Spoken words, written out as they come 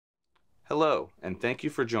Hello, and thank you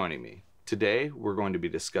for joining me. Today we're going to be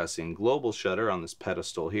discussing global shutter on this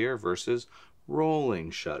pedestal here versus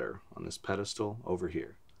rolling shutter on this pedestal over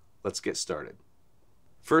here. Let's get started.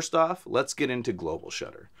 First off, let's get into global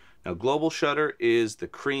shutter. Now, global shutter is the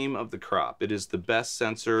cream of the crop. It is the best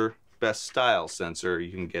sensor, best style sensor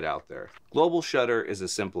you can get out there. Global shutter is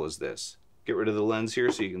as simple as this. Get rid of the lens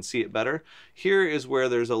here so you can see it better. Here is where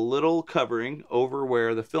there's a little covering over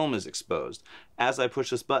where the film is exposed. As I push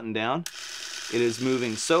this button down, it is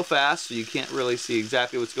moving so fast so you can't really see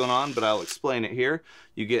exactly what's going on, but I'll explain it here.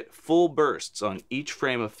 You get full bursts on each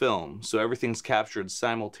frame of film, so everything's captured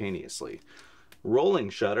simultaneously. Rolling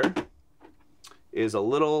shutter is a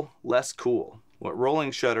little less cool. What rolling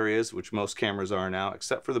shutter is, which most cameras are now,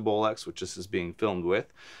 except for the Bolex, which this is being filmed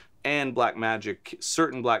with, and Blackmagic,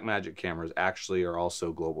 certain Blackmagic cameras actually are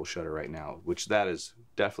also global shutter right now, which that is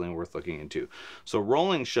definitely worth looking into. So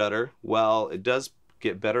rolling shutter, while it does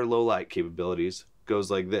get better low light capabilities,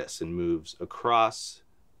 goes like this and moves across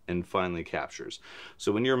and finally captures.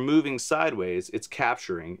 So when you're moving sideways, it's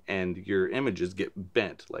capturing and your images get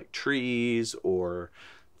bent, like trees or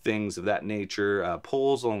things of that nature,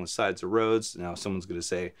 poles along the sides of roads. Now someone's going to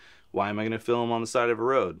say, why am I going to film on the side of a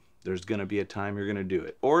road? There's going to be a time you're going to do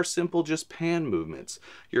it. Or simple just pan movements.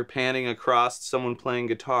 You're panning across someone playing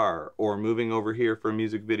guitar or moving over here for a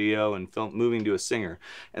music video and moving to a singer.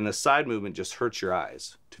 And the side movement just hurts your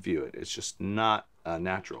eyes to view it. It's just not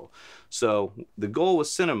natural. So the goal with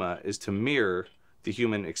cinema is to mirror the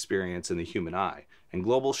human experience and the human eye. And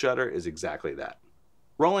global shutter is exactly that.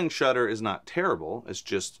 Rolling shutter is not terrible, it's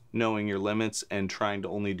just knowing your limits and trying to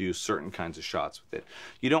only do certain kinds of shots with it.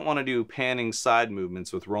 You don't want to do panning side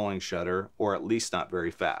movements with rolling shutter, or at least not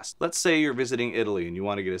very fast. Let's say you're visiting Italy and you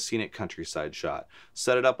want to get a scenic countryside shot.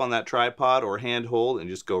 Set it up on that tripod or handhold and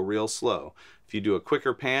just go real slow. If you do a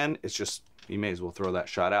quicker pan, it's just, you may as well throw that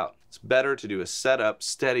shot out. It's better to do a setup,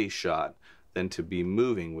 steady shot than to be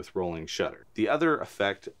moving with rolling shutter. The other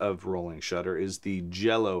effect of rolling shutter is the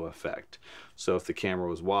jello effect. So if the camera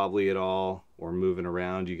was wobbly at all or moving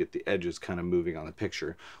around, you get the edges kind of moving on the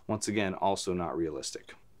picture. Once again, also not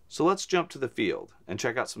realistic. So let's jump to the field and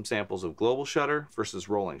check out some samples of global shutter versus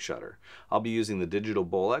rolling shutter. I'll be using the digital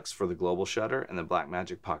Bolex for the global shutter and the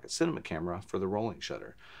Blackmagic Pocket Cinema camera for the rolling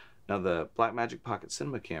shutter. Now, the Blackmagic Pocket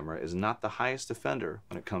Cinema camera is not the highest offender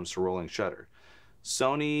when it comes to rolling shutter.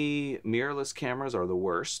 Sony mirrorless cameras are the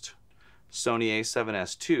worst. Sony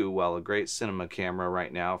a7S II, while a great cinema camera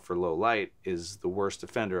right now for low light, is the worst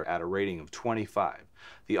offender at a rating of 25.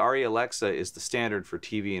 The Arri Alexa is the standard for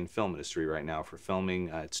TV and film industry right now for filming.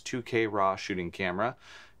 It's 2K RAW shooting camera,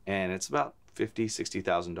 and it's about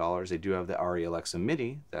 $50,000–$60,000. They do have the Arri Alexa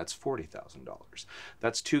Mini, that's $40,000.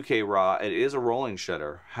 That's 2K RAW. It is a rolling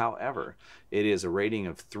shutter. However, it is a rating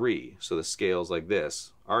of 3, so the scale's like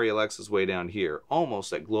this. Arri Alexa's way down here,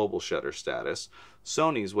 almost at global shutter status.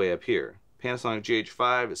 Sony's way up here. Panasonic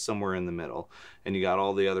GH5 is somewhere in the middle, and you got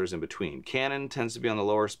all the others in between. Canon tends to be on the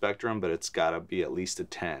lower spectrum, but it's got to be at least a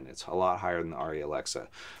 10. It's a lot higher than the Arri Alexa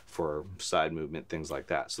for side movement, things like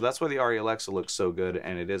that. So that's why the Arri Alexa looks so good,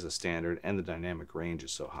 and it is a standard, and the dynamic range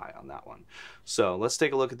is so high on that one. So let's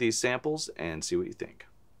take a look at these samples and see what you think.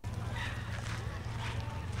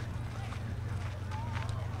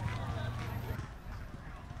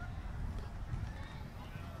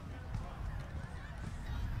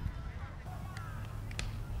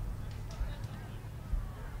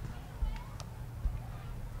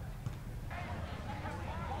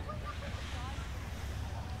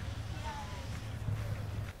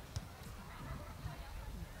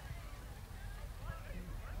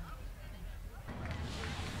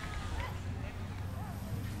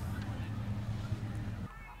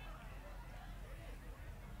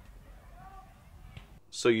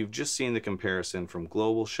 So you've just seen the comparison from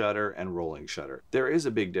global shutter and rolling shutter. There is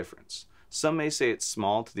a big difference. Some may say it's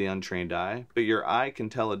small to the untrained eye, but your eye can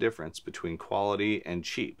tell a difference between quality and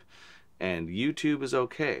cheap. And YouTube is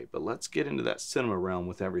okay, but let's get into that cinema realm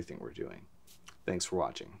with everything we're doing. Thanks for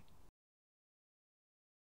watching.